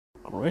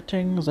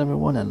Greetings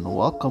everyone and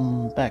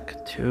welcome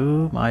back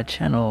to my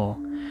channel.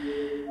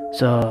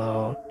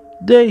 So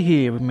today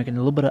here we're making a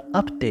little bit of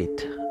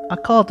update. I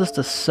call this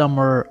the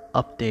summer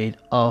update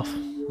of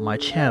my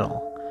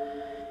channel.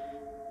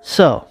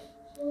 So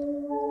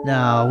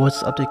now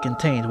what's the update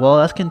contained? Well,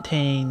 that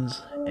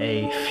contains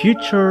a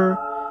future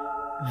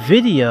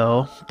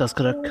video that's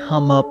gonna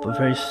come up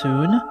very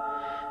soon,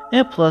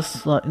 and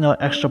plus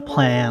extra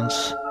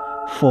plans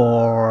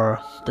for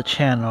the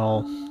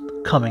channel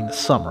coming this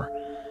summer.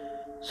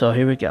 So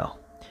here we go.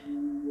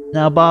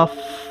 Now about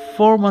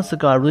 4 months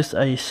ago I released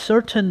a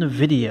certain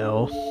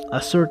video, a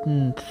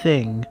certain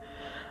thing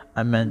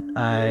I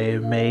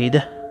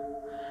made,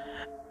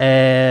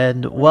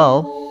 and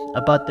well,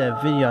 about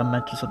that video I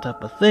mentioned some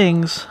type of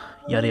things,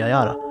 yada yada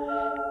yada.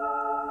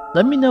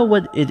 Let me know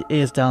what it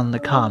is down in the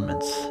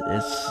comments.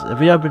 It's a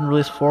video I've been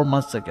released 4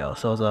 months ago,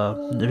 so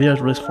the video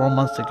was released 4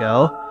 months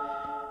ago.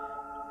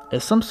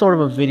 It's some sort of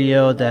a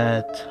video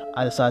that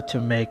I decided to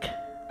make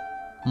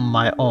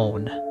my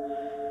own.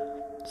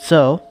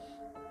 So,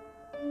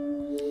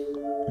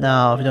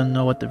 now if you don't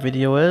know what the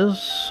video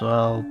is,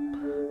 well,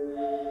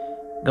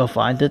 go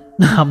find it.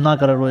 I'm not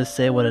gonna really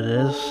say what it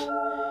is.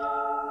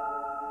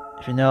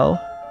 If you know,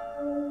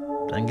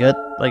 then good,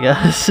 I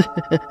guess.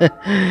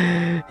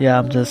 Yeah,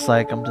 I'm just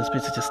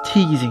basically just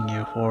teasing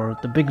you for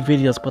the big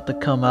videos about to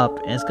come up,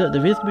 and it's good. The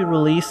video's gonna be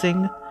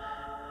releasing.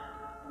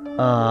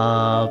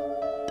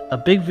 A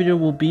big video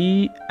will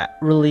be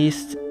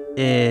released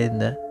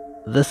in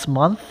this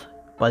month.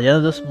 By the end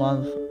of this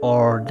month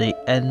or the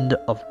end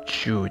of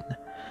June.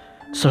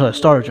 So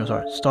start of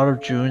June, Start of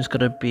June is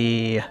gonna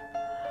be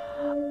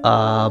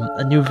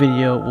a new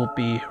video will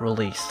be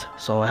released.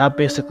 So I have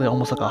basically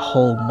almost like a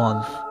whole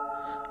month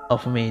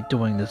of me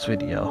doing this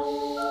video.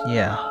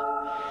 Yeah.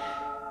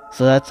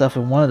 So that's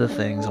definitely one of the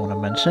things I want to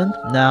mention.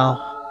 Now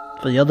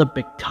for the other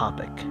big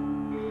topic.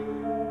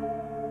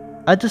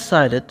 I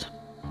decided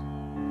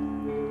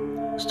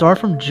start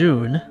from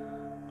June,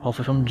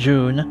 hopefully from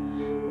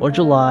June or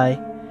July,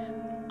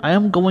 I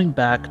am going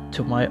back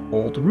to my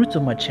old roots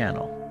of my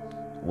channel.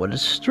 What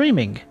is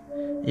streaming?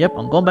 Yep,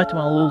 I'm going back to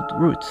my old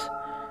roots.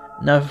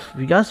 Now, if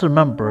you guys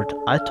remembered,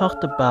 I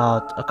talked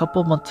about a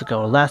couple months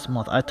ago, or last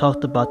month, I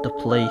talked about the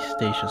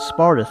PlayStation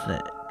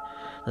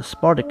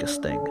Spartacus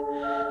thing,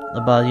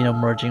 about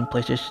merging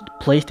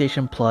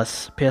PlayStation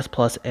Plus, PS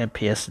Plus, and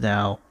PS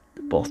Now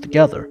both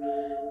together.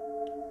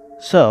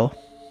 So,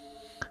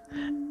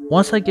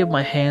 once I get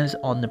my hands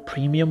on the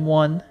premium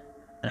one,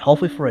 and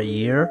hopefully for a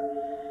year,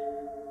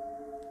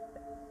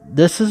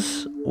 this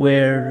is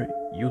where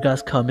you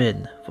guys come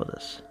in for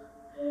this.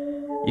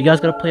 You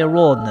guys gotta play a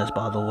role in this,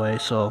 by the way,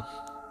 so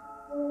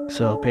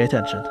pay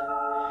attention.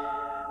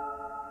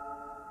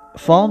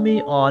 Follow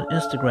me on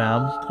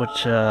Instagram,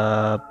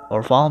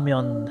 or follow me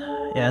on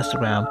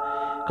Instagram,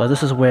 because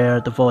this is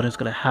where the voting is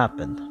gonna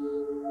happen.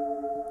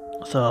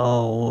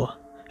 So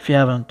if you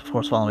haven't, of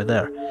course, follow me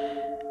there.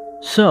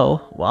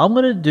 So what I'm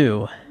gonna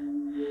do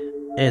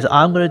is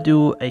I'm gonna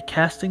do a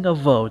casting of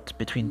votes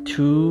between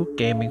two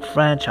gaming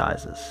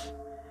franchises,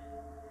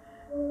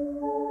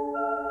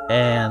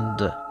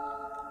 and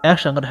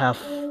actually I'm gonna have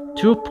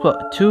two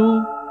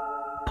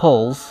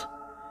polls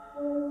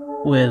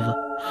with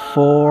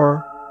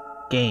 4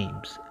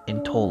 games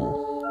in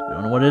total. You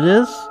don't know what it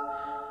is?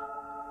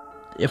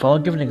 If I'll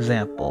give an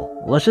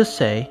example, let's just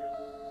say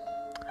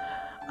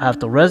I have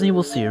the Resident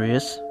Evil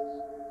series,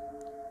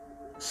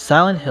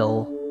 Silent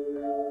Hill,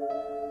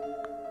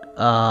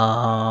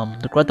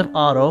 the Grand Theft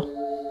Auto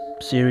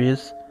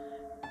series,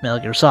 Metal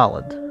Gear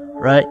Solid,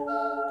 right?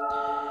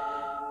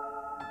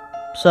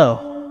 So,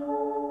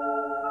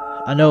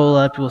 I know a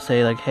lot of people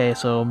say like, hey,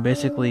 so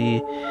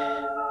basically,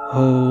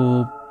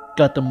 who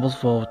got the most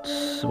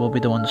votes will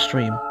be the one to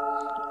stream.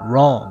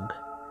 Wrong.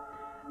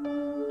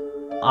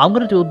 I'm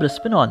gonna do a bit of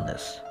spin on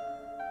this.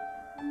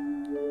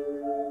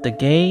 The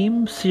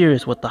game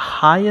series with the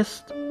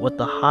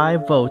high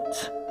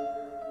votes,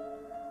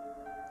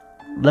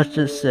 let's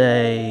just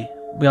say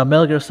we got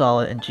Metal Gear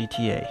Solid and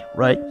GTA,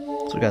 right?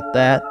 So we got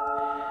that.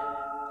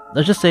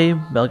 Let's just say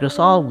Metal Gear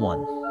Solid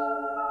 1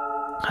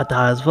 had the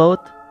highest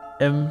vote,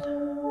 and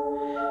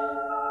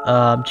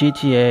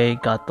GTA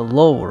got the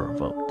lower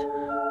vote.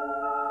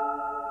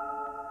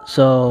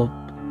 So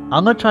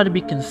I'm gonna try to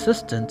be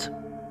consistent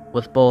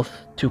with both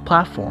two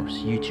platforms,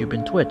 YouTube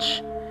and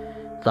Twitch.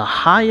 The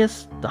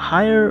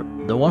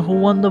one who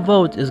won the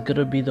vote is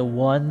gonna be the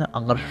one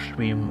I'm gonna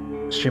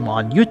stream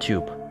on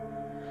YouTube.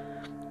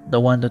 The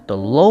one with the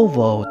low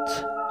vote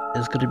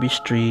is going to be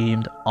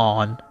streamed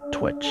on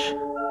Twitch.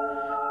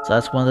 So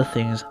that's one of the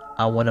things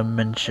I want to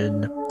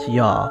mention to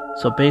y'all.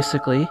 So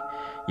basically,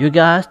 you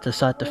guys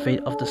decide the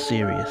fate of the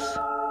series.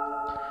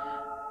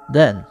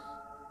 Then,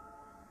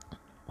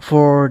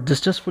 for this,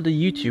 just for the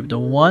YouTube, the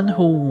one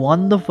who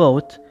won the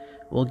vote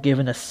will be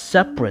given a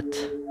separate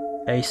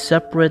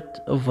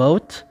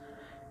vote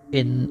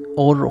in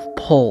order of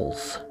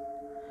polls.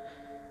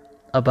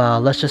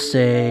 About, let's just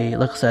say,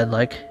 like I said,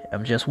 like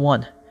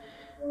MGS1.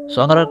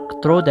 So I'm gonna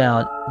throw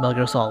down Metal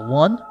Gear Solid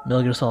 1,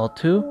 Metal Gear Solid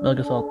 2, Metal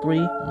Gear Solid 3,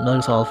 Metal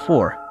Gear Solid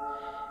 4.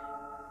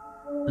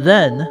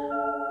 Then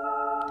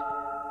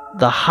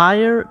the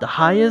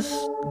highest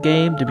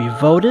game to be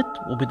voted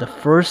will be the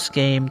first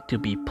game to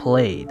be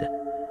played,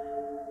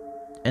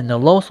 and the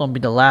lowest one will be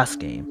the last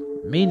game,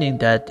 meaning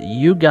that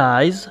you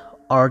guys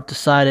are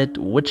decided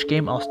which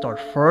game I'll start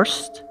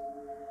first,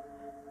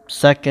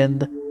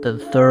 second, then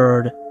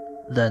third,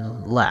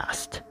 then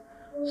last.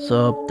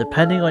 So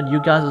depending on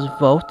you guys'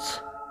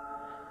 votes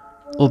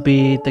will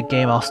be the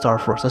game I'll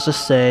start first. Let's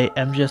just say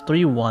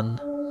MGS3 won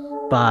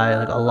by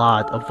like a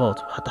lot of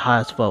votes, had the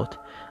highest vote.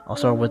 I'll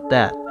start with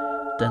that.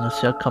 Then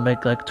let's see, come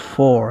make like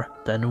 4,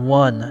 then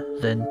 1,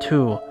 then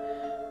 2.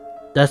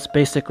 That's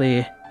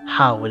basically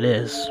how it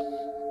is.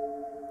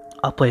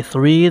 I'll play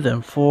 3,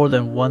 then 4,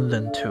 then 1,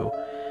 then 2.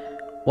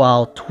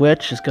 While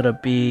Twitch is gonna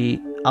be,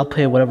 I'll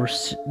play whatever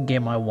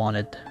game I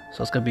wanted.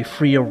 So it's gonna be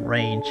free of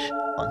range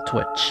on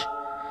Twitch.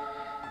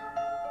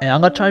 And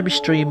I'm gonna try to be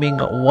streaming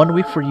 1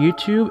 week for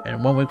YouTube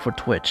and 1 week for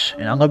Twitch.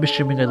 And I'm gonna be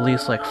streaming at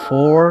least like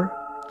four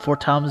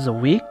times a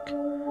week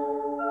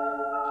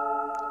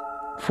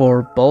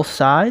for both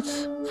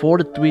sides, 4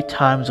 to 3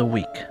 times a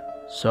week.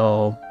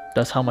 So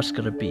that's how much it's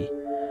gonna be.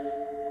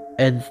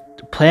 And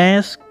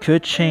plans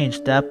could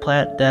change.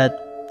 That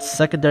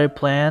secondary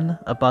plan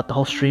about the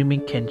whole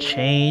streaming can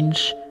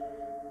change.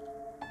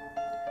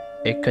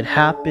 It could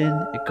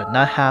happen, it could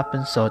not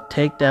happen, so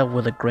take that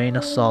with a grain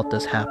of salt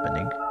that's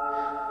happening.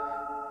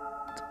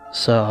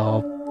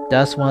 So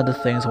that's one of the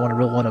things I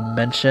really want to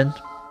mention.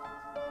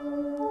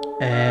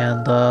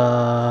 And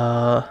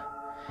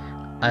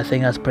I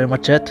think that's pretty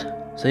much it.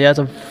 So yeah, it's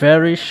a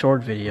very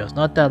short video, it's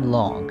not that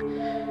long.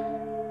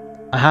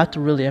 I have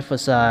to really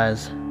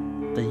emphasize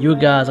that you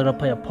guys are gonna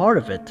play a part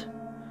of it.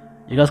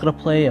 You guys are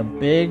gonna play a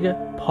big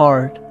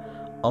part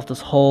of this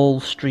whole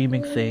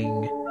streaming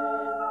thing.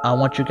 I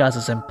want you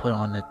guys' input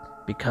on it,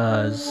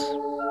 because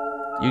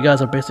you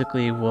guys are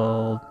basically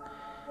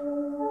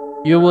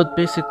you would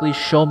basically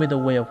show me the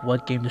way of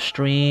what game to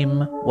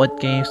stream, what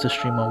games to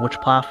stream on which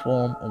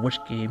platform, on which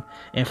game,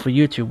 and for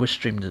YouTube,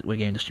 what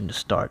game to stream to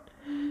start.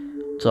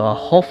 So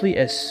hopefully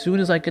as soon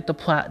as I get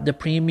the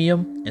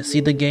premium and see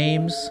the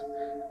games,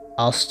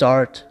 I'll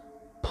start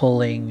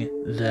pulling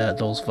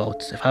those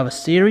votes. If I have a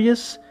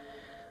series,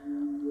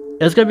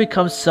 it's gonna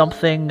become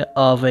something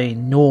of a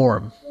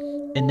norm.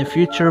 In the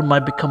future, it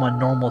might become a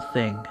normal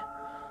thing.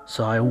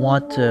 So I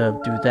want to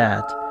do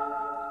that.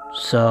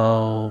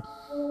 So,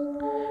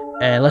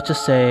 and let's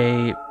just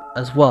say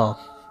as well,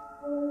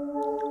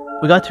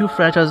 we got 2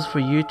 franchises for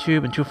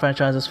YouTube and 2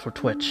 franchises for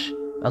Twitch.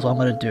 That's what I'm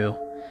gonna do.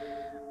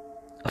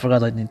 I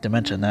forgot I need to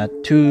mention that.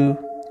 2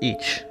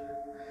 each.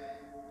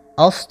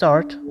 I'll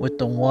start with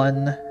the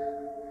one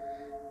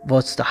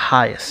votes the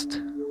highest.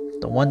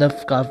 The one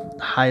that got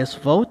the highest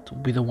vote will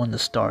be the one to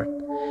start.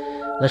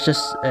 Let's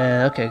just,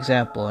 okay,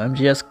 example,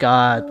 MGS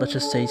got, let's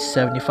just say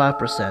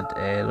 75%,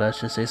 and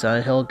let's just say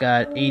Silent Hill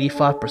got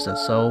 85%,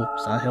 so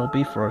Silent Hill will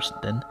be first,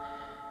 then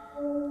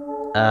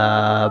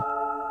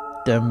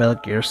Metal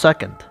Gear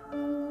second.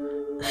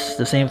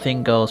 The same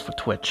thing goes for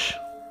Twitch.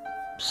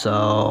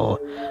 So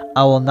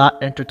I will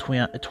not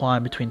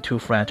intertwine between 2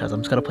 franchises.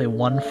 I'm just gonna play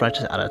 1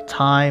 franchise at a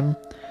time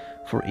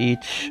for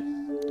each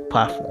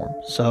platform.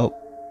 So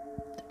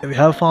if you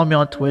haven't followed me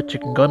on Twitch, you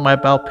can go to my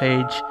About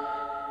page.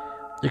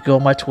 You can go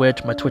on my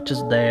Twitch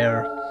is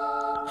there.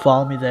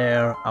 Follow me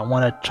there. I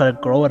want to try to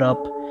grow it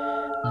up.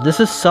 This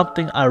is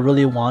something I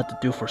really want to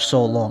do for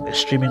so long, is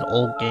streaming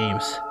old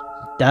games.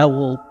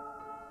 I'll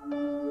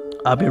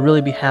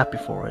really be happy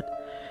for it.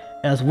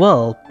 As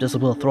well, just a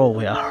little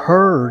throwaway, I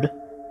heard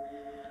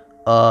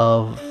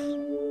of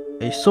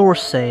a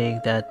source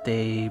saying that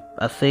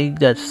I think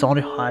that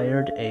Sony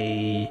hired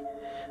a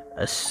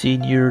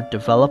senior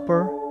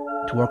developer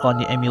to work on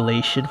the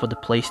emulation for the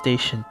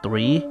PlayStation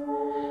 3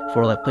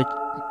 for like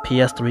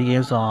PS3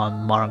 games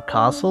on modern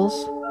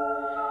consoles.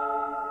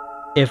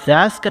 If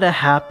that's gonna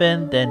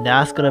happen, then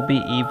that's gonna be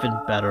even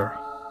better.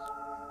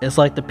 It's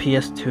like the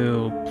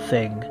PS2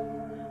 thing,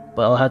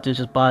 but I'll have to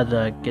just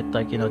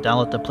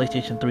download the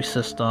PlayStation 3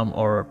 system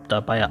or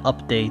buy an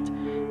update,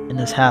 and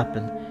this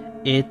happen.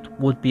 It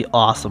would be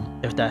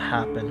awesome if that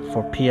happened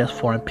for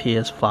PS4 and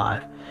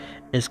PS5.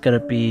 It's gonna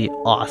be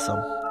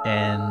awesome,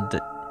 and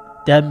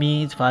that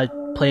means if I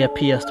play a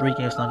PS3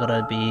 game, it's not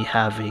gonna be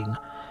having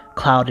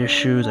cloud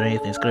issues or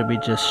anything. It's gonna be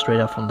just straight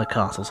up from the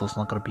console, so it's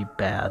not gonna be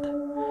bad.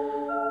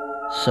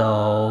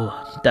 So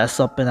that's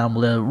something I'm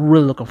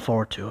really looking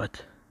forward to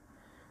it.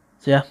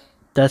 So yeah,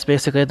 that's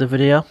basically the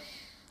video.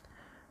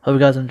 Hope you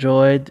guys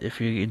enjoyed.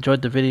 If you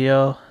enjoyed the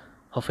video,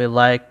 hopefully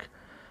like,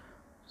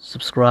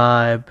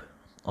 subscribe,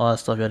 all that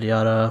stuff, yada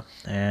yada,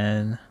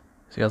 and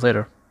see you guys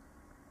later.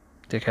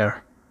 Take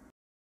care.